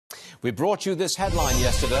We brought you this headline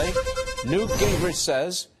yesterday. Newt Gingrich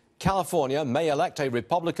says California may elect a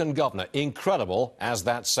Republican governor. Incredible as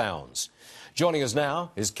that sounds. Joining us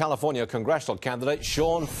now is California congressional candidate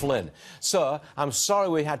Sean Flynn. Sir, I'm sorry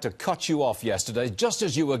we had to cut you off yesterday. Just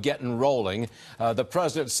as you were getting rolling, the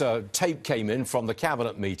president's tape came in from the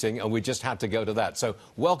cabinet meeting, and we just had to go to that. So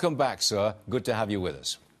welcome back, sir. Good to have you with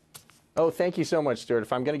us. Oh, thank you so much, Stuart.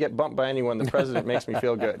 If I'm going to get bumped by anyone, the president makes me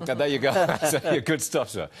feel good. There you go. Good stuff,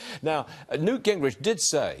 sir. Now, Newt Gingrich did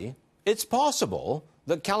say it's possible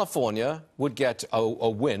that California would get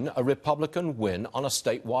a Republican win on a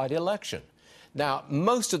statewide election. Now,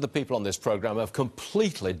 most of the people on this program have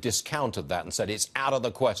completely discounted that and said it's out of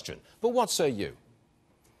the question. But what say you?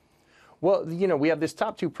 Well, you know, we have this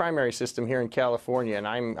top two primary system here in California, and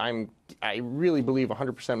I really believe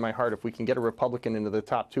 100% in my heart if we can get a Republican into the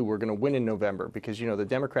top two, we're going to win in November because, you know, the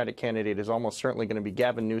Democratic candidate is almost certainly going to be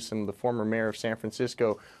Gavin Newsom, the former mayor of San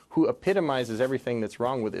Francisco, who epitomizes everything that's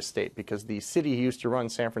wrong with this state because the city he used to run,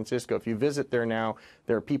 San Francisco, if you visit there now,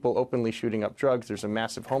 there are people openly shooting up drugs. There's a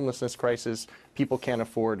massive homelessness crisis. People can't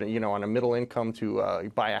afford, you know, on a middle income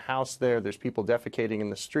to buy a house there. There's people defecating in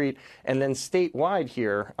the street. And then statewide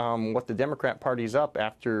here, what the Democrat Party's up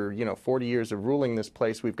after, you know, 40 years of ruling this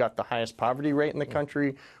place, we've got the highest poverty rate in the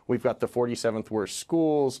country. We've got the 47th worst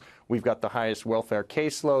schools. We've got the highest welfare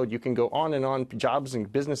caseload. You can go on and on. Jobs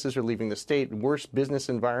and businesses are leaving the state. Worst business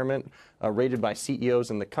environment rated by CEOs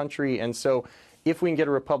in the country. And so if we can get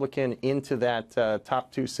a Republican into that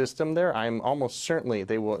top two system there, I'm almost certainly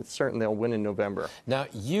they'll win in November. Now,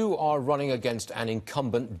 you are running against an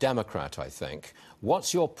incumbent Democrat, I think.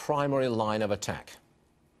 What's your primary line of attack?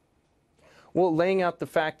 Well, laying out the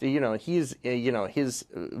fact that, you know, his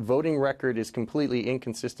voting record is completely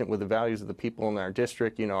inconsistent with the values of the people in our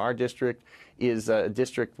district. You know, our district is a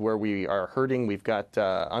district where we are hurting. We've got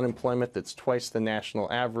unemployment that's twice the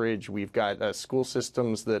national average. We've got school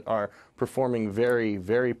systems that are performing very,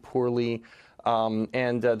 very poorly.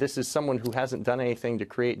 This is someone who hasn't done anything to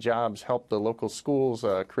create jobs, help the local schools,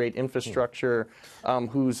 create infrastructure,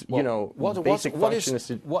 whose, you know, basic function is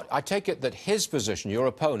to... I take it that his position, your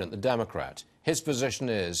opponent, the Democrat, his position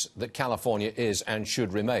is that California is and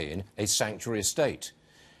should remain a sanctuary state.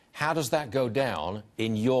 How does that go down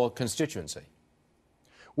in your constituency?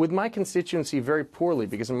 With my constituency, very poorly,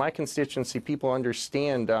 because in my constituency, people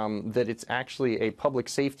understand that it's actually a public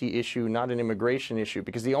safety issue, not an immigration issue,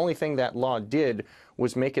 because the only thing that law did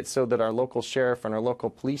was make it so that our local sheriff and our local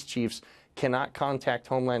police chiefs cannot contact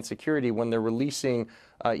Homeland Security when they're releasing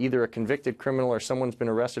either a convicted criminal or someone's been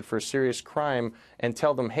arrested for a serious crime and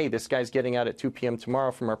tell them, hey, this guy's getting out at 2 p.m.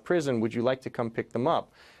 tomorrow from our prison. Would you like to come pick them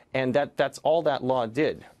up? And that's all that law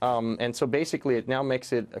did. And so basically it now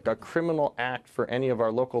makes it a criminal act for any of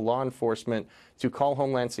our local law enforcement to call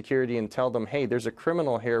Homeland Security and tell them, hey, there's a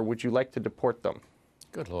criminal here. Would you like to deport them?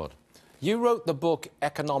 Good Lord. You wrote the book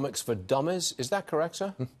Economics for Dummies. Is that correct,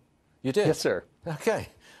 sir? You did? Yes, sir. Okay.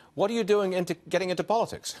 What are you doing getting into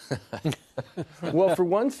politics? Well, for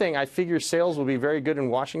one thing, I figure sales will be very good in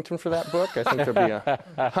Washington for that book. I think there'll be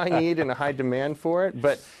a high need and a high demand for it.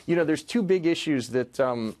 But, you know, there's two big issues that,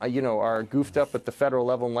 you know, are goofed up at the federal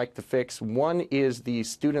level and like to fix. One is the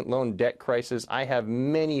student loan debt crisis. I have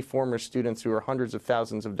many former students who are hundreds of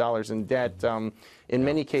thousands of dollars in debt. In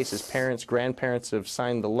many cases, parents, grandparents have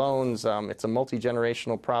signed the loans. It's a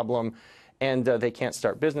multi-generational problem. And they can't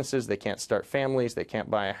start businesses, they can't start families, they can't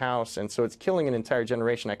buy a house, and so it's killing an entire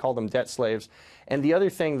generation. I call them debt slaves. And the other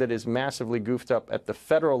thing that is massively goofed up at the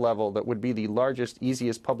federal level that would be the largest,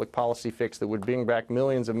 easiest public policy fix that would bring back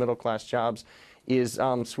millions of middle-class jobs is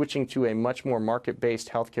switching to a much more market-based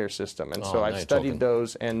healthcare system. And so I've studied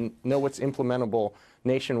those and know what's implementable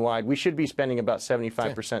nationwide. We should be spending about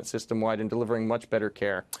 75% system-wide and delivering much better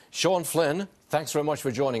care. Sean Flynn, thanks very much for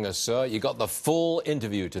joining us, sir. You got the full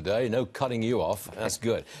interview today. No cutting you off. That's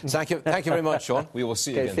good. Thank you very much, Sean. We will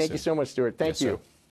see you again soon. Thank you so much, Stuart. Thank you. Sir.